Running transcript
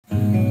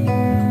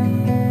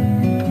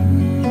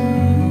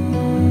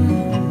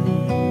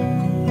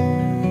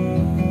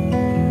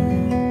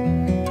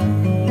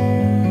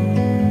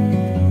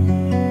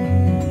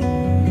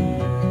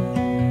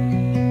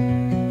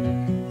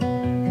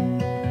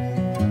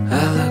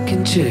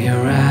into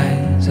your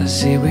eyes, I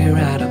see we're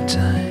out of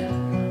time.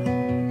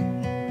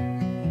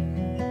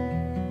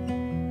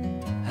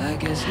 I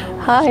guess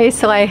Hi,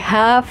 so I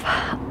have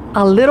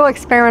a little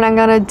experiment I'm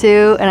gonna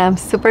do, and I'm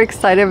super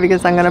excited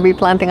because I'm gonna be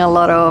planting a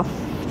lot of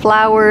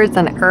flowers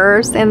and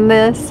herbs in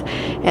this,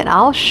 and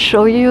I'll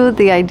show you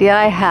the idea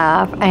I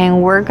have,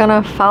 and we're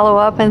gonna follow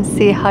up and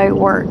see how it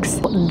works.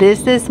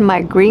 This is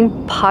my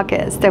green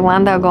pockets, the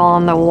one that go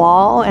on the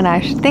wall, and I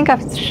think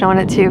I've shown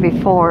it to you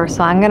before,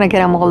 so I'm gonna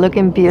get them all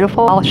looking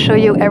beautiful. I'll show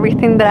you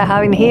everything that I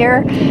have in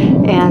here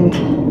and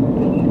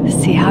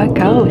see how it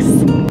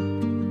goes.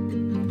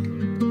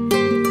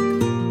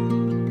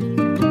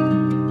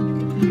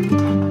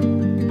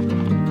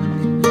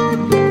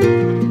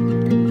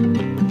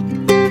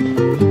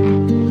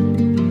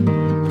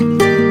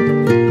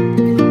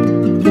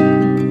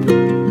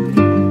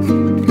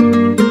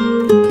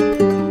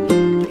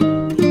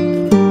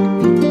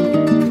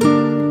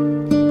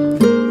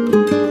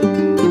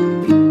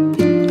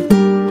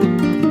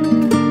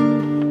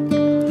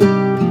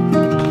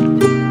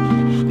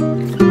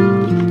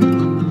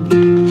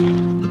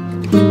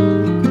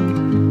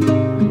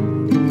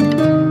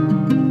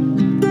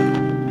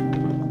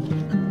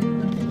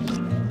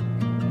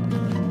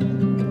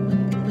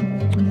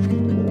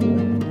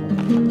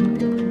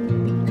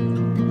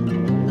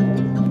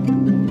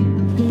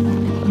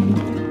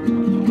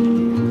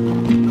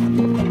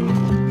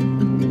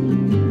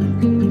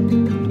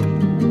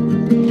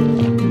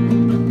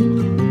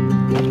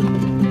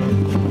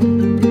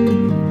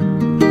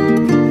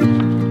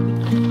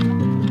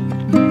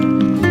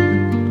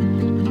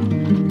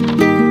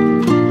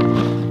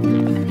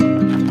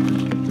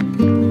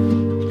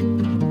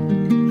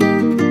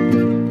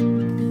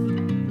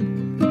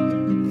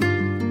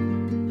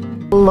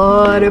 A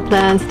lot of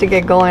plants to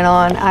get going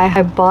on.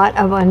 I bought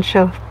a bunch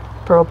of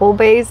purple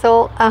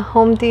basil at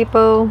Home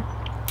Depot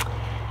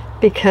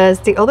because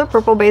the other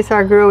purple basil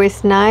I grew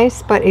is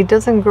nice, but it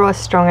doesn't grow as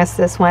strong as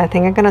this one. I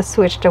think I'm gonna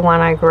switch to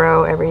one I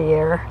grow every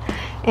year.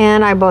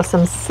 And I bought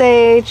some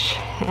sage,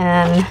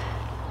 and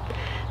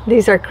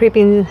these are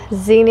creeping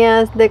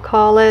zinnias, they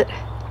call it,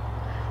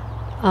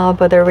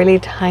 but they're really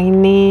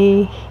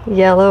tiny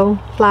yellow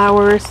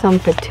flowers. Some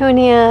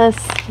petunias,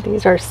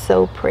 these are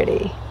so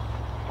pretty.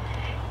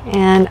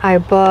 And I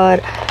bought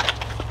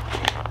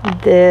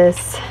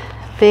this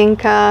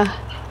vinca,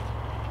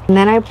 and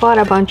then I bought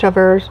a bunch of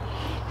herbs.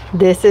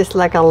 This is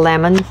like a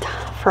lemon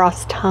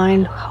frost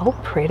thyme. How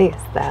pretty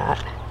is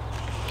that?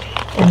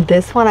 And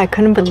this one, I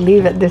couldn't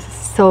believe it. This is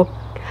so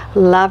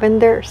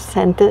lavender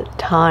scented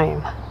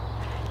thyme.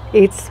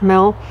 It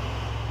smells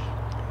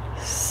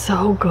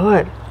so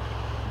good.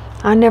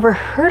 I never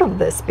heard of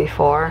this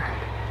before.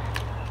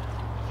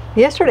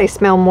 Yesterday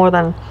smelled more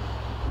than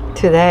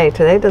today.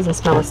 Today doesn't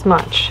smell as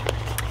much.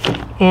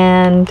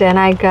 And then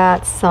I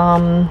got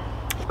some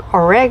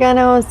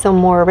oregano, some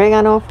more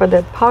oregano for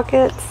the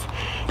pockets.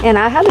 And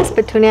I had this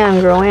petunia I'm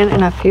growing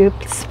in a few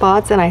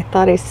spots, and I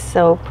thought it's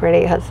so pretty.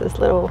 It has this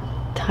little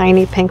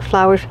tiny pink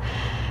flowers.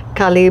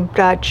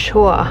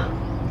 Calibrachoa.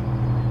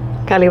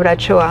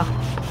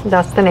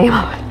 That's the name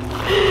of it.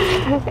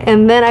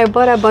 And then I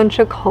bought a bunch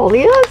of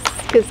coleus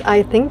because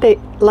I think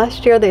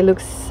last year they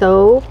looked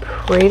so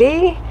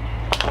pretty.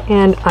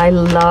 And I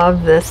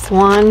love this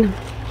one.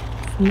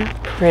 Isn't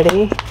that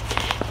pretty?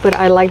 But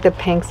I like the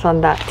pinks on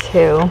that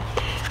too.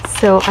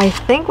 So I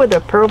think with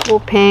the purple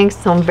pinks,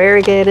 some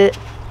variegated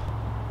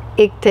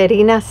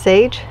Icterina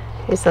sage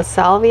is a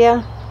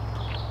salvia.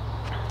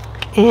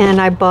 And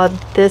I bought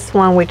this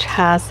one, which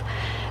has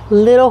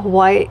little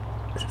white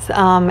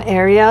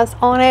areas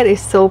on it.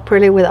 It's so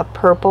pretty with a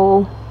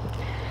purple.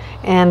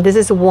 And this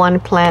is one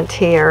plant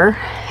here.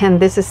 And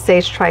this is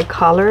sage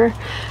tricolor.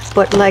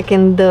 But like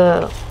in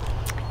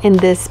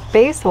this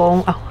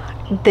basil,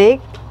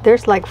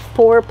 there's like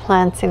 4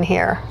 plants in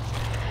here.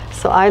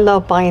 So I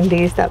love buying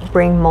these that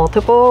bring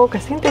multiple. I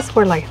think these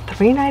were like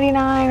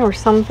 $3.99 or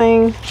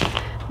something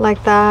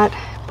like that.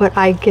 But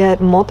I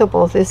get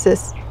multiples.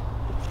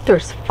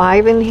 There's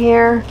 5 in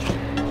here.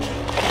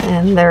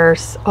 And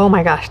there's, oh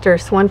my gosh,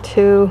 there's 1,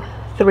 2,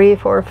 3,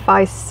 4,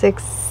 5,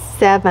 6,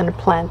 7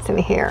 plants in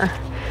here.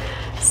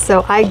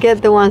 So I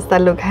get the ones that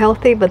look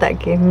healthy, but that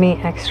give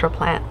me extra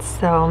plants.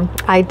 So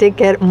I did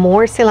get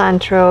more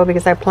cilantro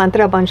because I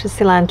planted a bunch of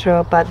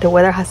cilantro, but the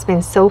weather has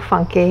been so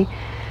funky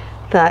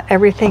that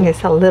everything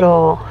is a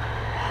little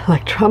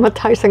like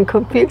traumatized and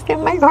confused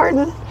in my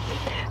garden.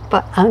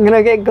 But I'm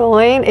gonna get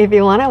going. If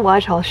you want to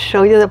watch, I'll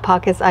show you the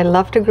pockets. I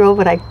love to grow,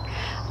 but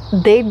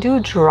they do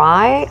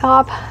dry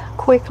up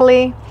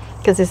quickly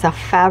because it's a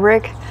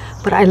fabric.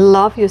 But I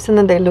love using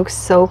them. They look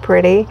so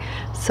pretty.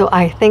 So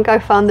I think I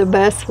found the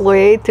best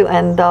way to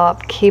end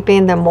up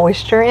keeping the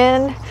moisture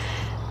in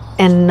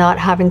and not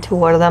having to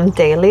water them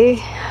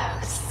daily.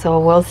 So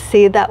we'll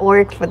see if that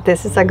works, but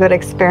this is a good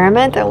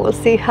experiment, and we'll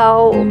see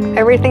how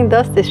everything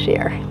does this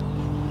year.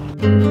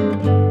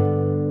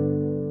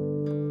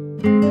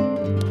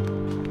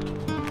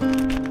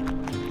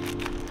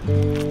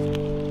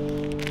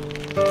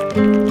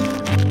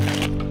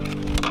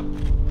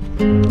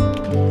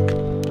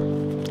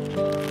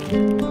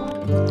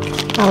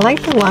 I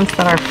like the ones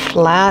that are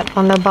flat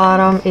on the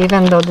bottom,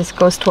 even though this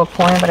goes to a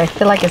point, but I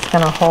feel like it's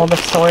gonna hold the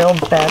soil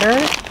better.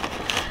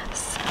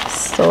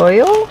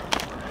 Soil,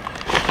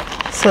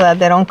 so that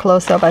they don't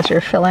close up as you're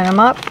filling them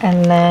up.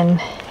 And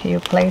then you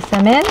place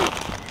them in,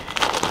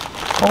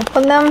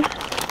 open them,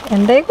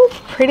 and they go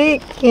pretty,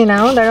 you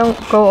know, they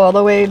don't go all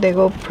the way, they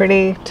go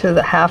pretty to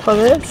the half of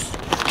this.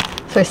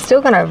 So it's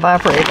still gonna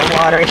evaporate the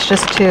water. It's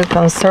just to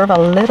conserve a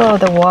little of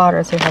the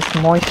water so it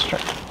has moisture.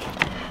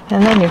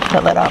 And then you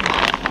fill it up.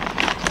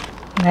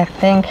 And I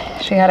think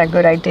she had a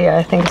good idea.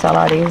 I think it's a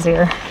lot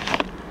easier.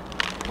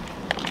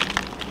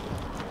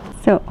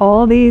 So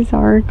all these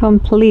are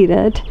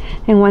completed.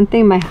 And one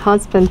thing, my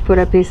husband put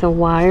a piece of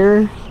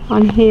wire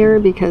on here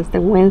because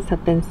the winds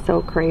have been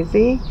so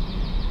crazy.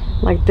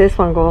 Like this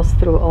one goes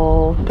through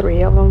all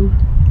three of them.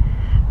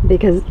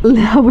 Because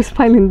I was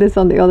finding this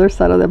on the other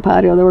side of the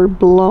patio. They were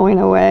blowing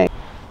away.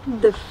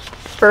 The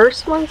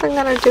first ones I'm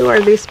gonna do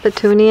are these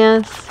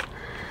petunias.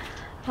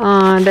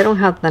 They don't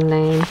have the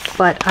names,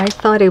 but I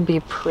thought it'd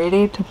be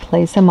pretty to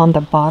place them on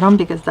the bottom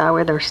because that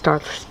way they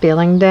start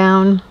spilling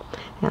down.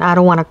 And I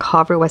don't want to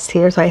cover what's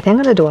here, so I think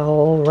I'm gonna do a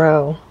whole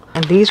row.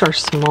 And these are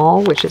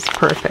small, which is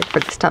perfect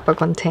for this type of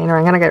container.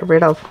 I'm gonna get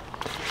rid of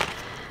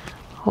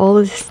all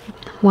these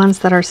ones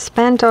that are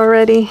spent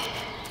already.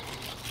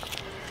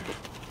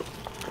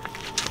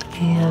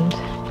 And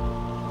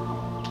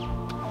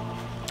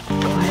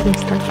go ahead and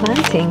start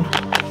planting.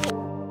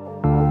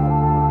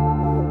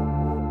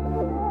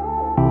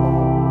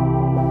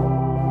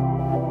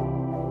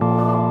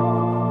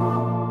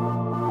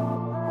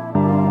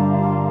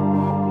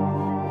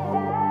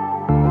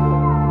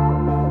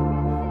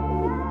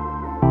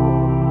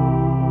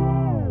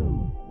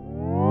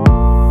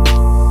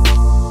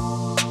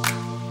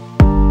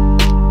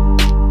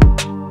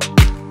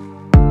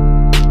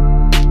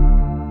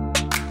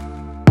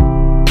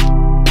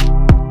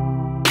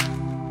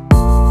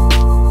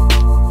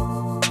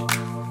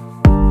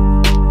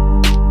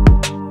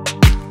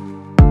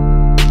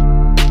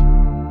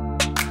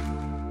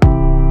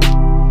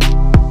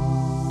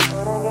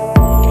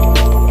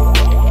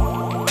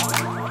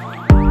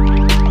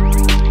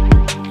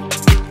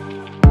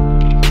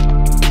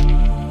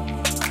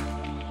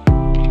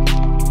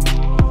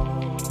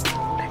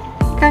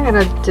 I'm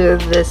gonna do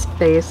this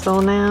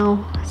basil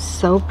now.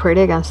 So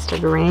pretty against the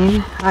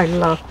green. I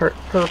love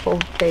purple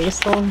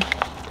basil.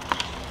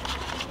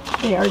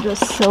 They are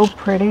just so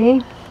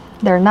pretty.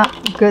 They're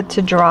not good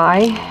to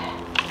dry,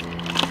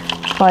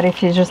 but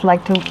if you just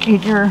like to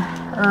eat your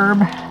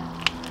herb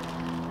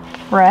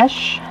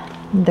fresh,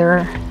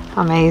 they're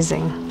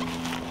amazing.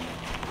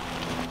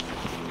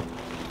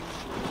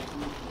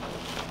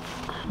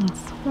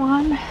 This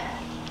one.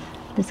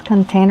 This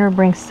container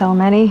brings so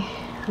many.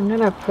 I'm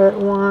gonna put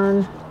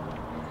one,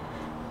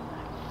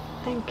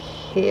 I think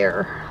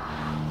here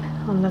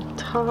on the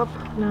top.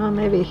 No,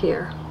 maybe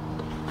here.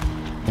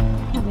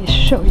 Let me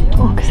show you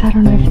because I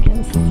don't know if you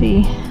can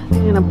see.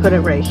 I'm gonna put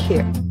it right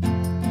here.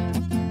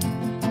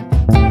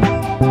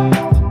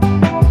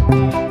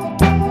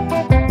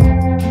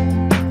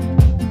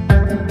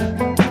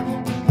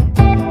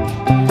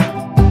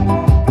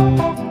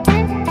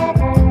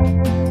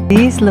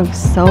 These look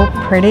so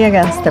pretty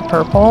against the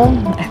purple.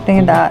 I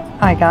think that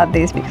I got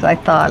these because I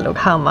thought, look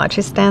how much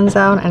it stands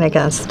out, and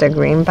against the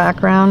green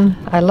background.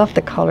 I love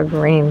the color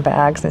green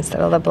bags instead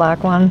of the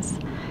black ones.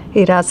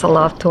 It adds a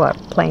lot to a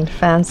plain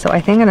fence. So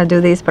I think I'm gonna do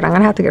these, but I'm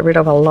gonna have to get rid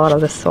of a lot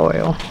of the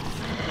soil.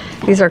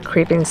 These are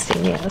creeping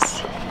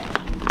zinnias.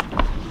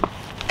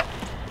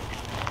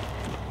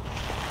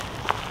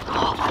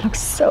 Oh, that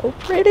looks so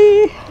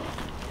pretty.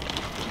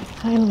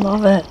 I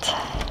love it.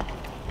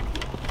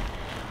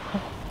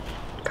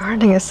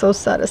 Gardening is so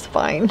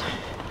satisfying.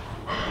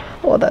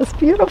 Oh, that's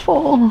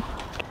beautiful.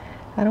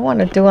 I don't want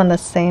to do on the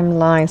same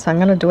line, so I'm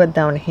going to do it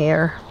down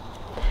here.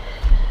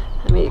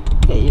 Let me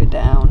get you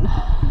down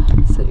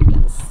so you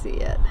can see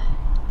it.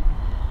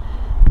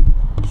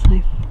 So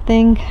I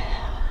think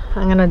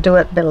I'm going to do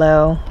it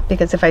below,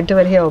 because if I do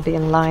it here, it'll be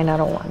in line. I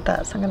don't want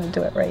that, so I'm going to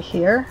do it right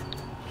here.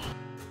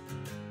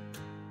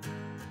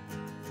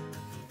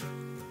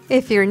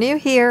 If you're new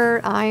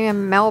here, I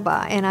am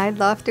Melba, and I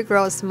love to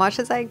grow as much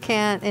as I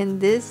can in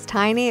this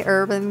tiny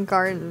urban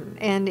garden.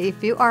 And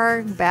if you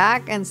are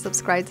back and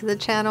subscribed to the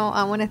channel,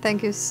 I want to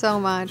thank you so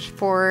much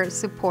for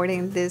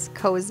supporting this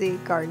cozy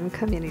garden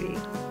community.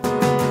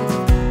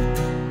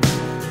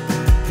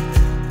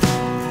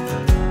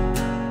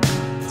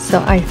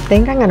 So I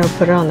think I'm going to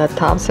put it on the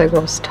top so it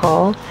grows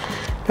tall,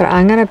 but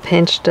I'm going to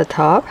pinch the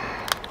top.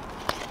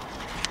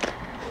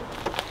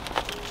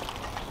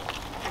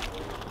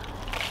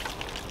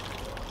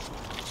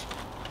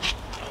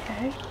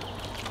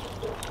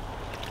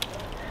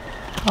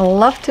 I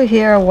love to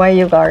hear why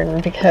you garden,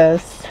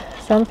 because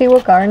some people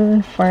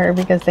garden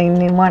because they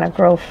want to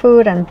grow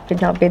food and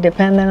not be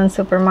dependent on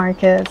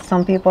supermarkets.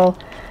 Some people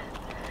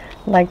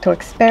like to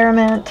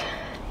experiment.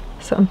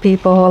 Some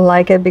people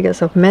like it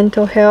because of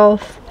mental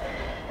health.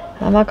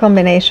 I'm a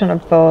combination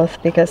of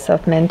both because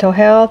of mental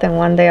health, and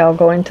one day I'll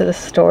go into the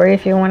story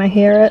if you want to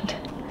hear it,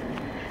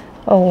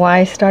 or why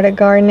I started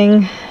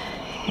gardening.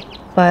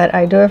 but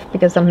I do it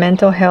because of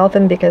mental health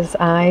and because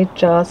I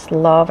just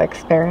love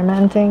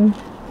experimenting.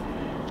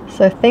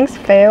 So if things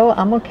fail,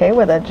 I'm okay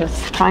with it,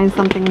 just trying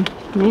something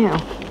new.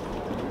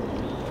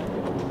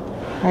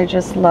 I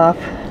just love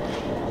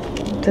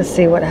to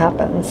see what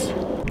happens.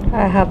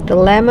 I have the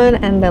lemon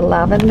and the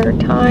lavender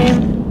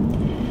thyme.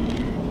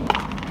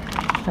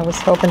 I was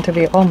hoping to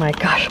be, oh my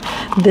gosh,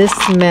 this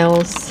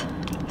smells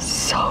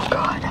so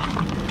good.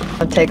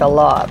 It'll take a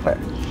lot, but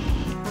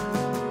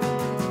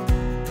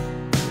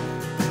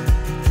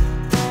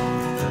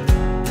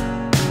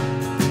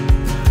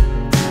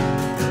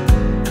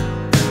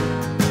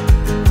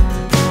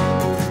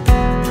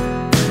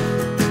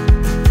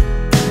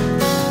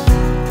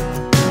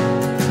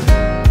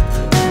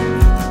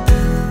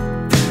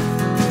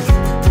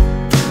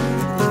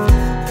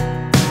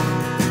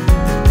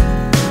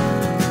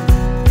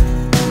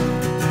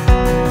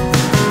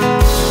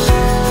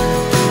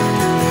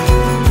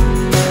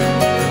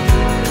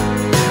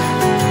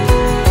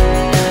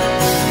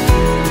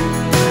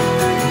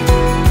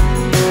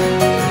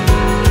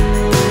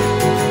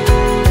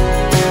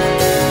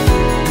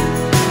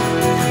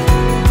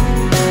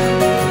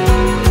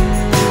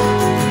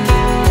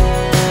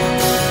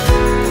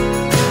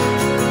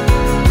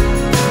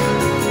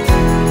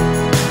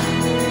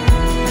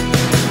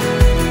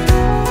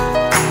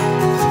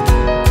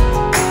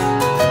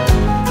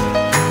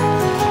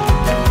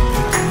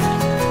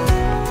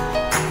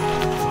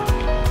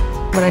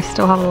I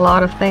still have a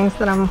lot of things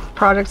that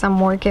projects I'm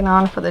working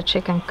on for the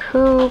chicken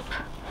coop.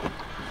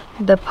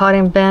 The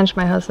potting bench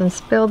my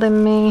husband's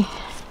building me.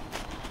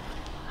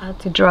 I had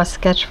to draw a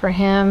sketch for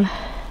him.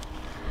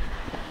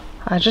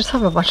 I just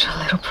have a bunch of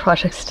little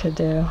projects to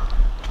do.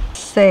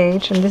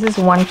 Sage, and this is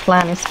one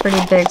plant, it's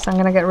pretty big, so I'm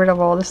gonna get rid of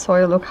all the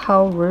soil. Look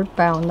how root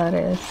bound that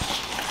is.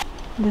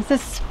 This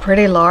is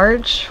pretty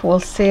large. We'll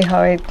see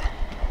how it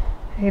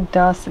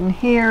does in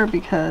here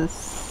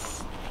because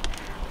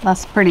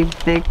that's pretty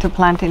big to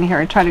plant in here.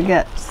 I try to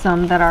get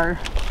some that are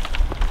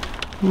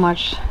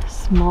much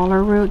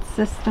smaller root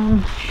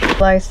system.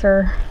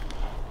 Slicer.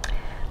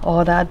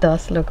 Oh, that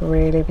does look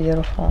really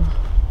beautiful.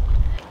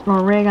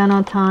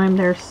 Oregano thyme,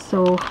 they're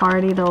so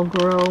hardy, they'll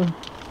grow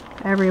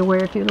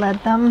everywhere if you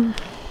let them.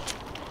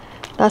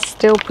 That's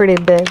still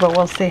pretty big, but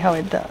we'll see how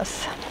it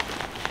does.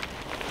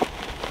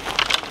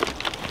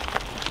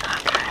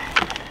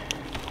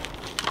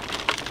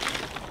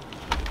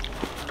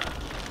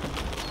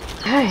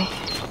 Okay.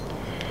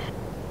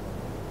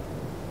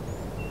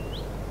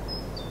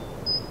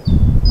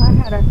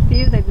 A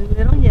few, the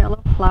little yellow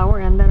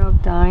flower ended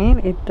up dying.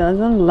 It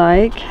doesn't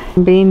like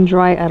being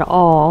dry at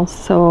all,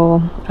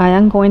 so I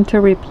am going to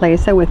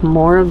replace it with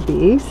more of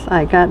these.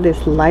 I got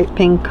this light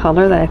pink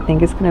color that I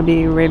think is going to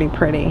be really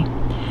pretty,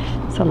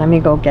 so let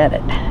me go get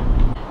it.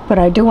 But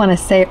I do want to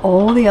say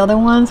all the other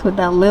ones with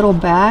that little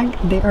bag,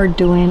 they are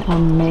doing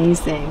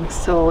amazing,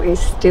 so it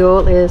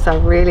still is a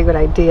really good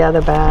idea,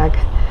 the bag.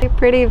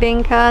 Pretty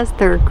vincas,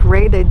 they're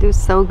great, they do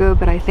so good,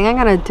 but I think I'm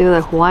gonna do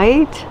the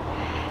white.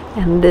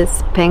 And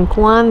this pink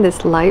one,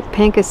 this light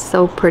pink, is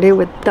so pretty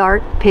with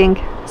dark pink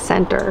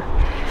center.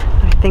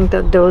 I think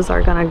that those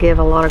are gonna give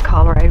a lot of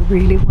color. I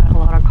really want a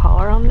lot of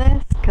color on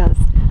this because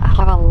I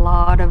have a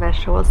lot of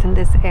vegetables in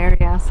this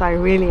area, so I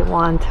really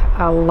want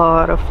a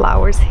lot of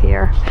flowers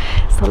here.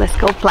 So let's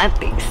go plant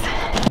these.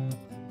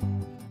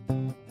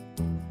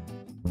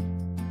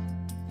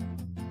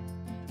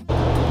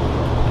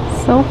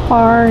 So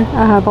far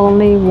I have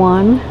only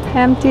one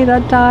empty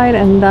that died,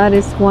 and that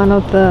is one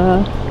of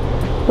the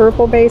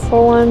purple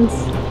basil ones,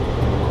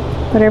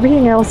 but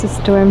everything else is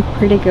doing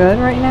pretty good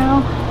right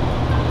now.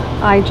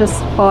 I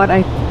just bought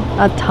a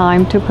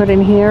thyme to put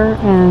in here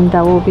and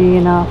that will be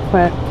enough,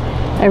 but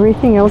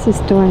everything else is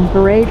doing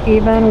great.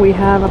 Even we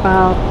have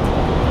about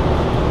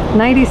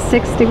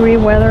 96-degree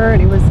weather,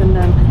 and it was in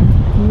the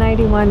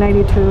 91,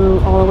 92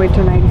 all the way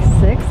to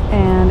 96,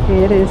 and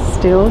it is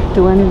still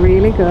doing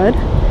really good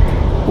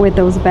with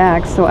those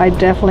bags. So I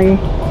definitely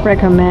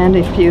recommend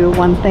if you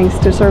want things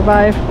to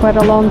survive quite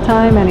a long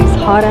time and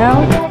it's hot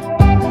out.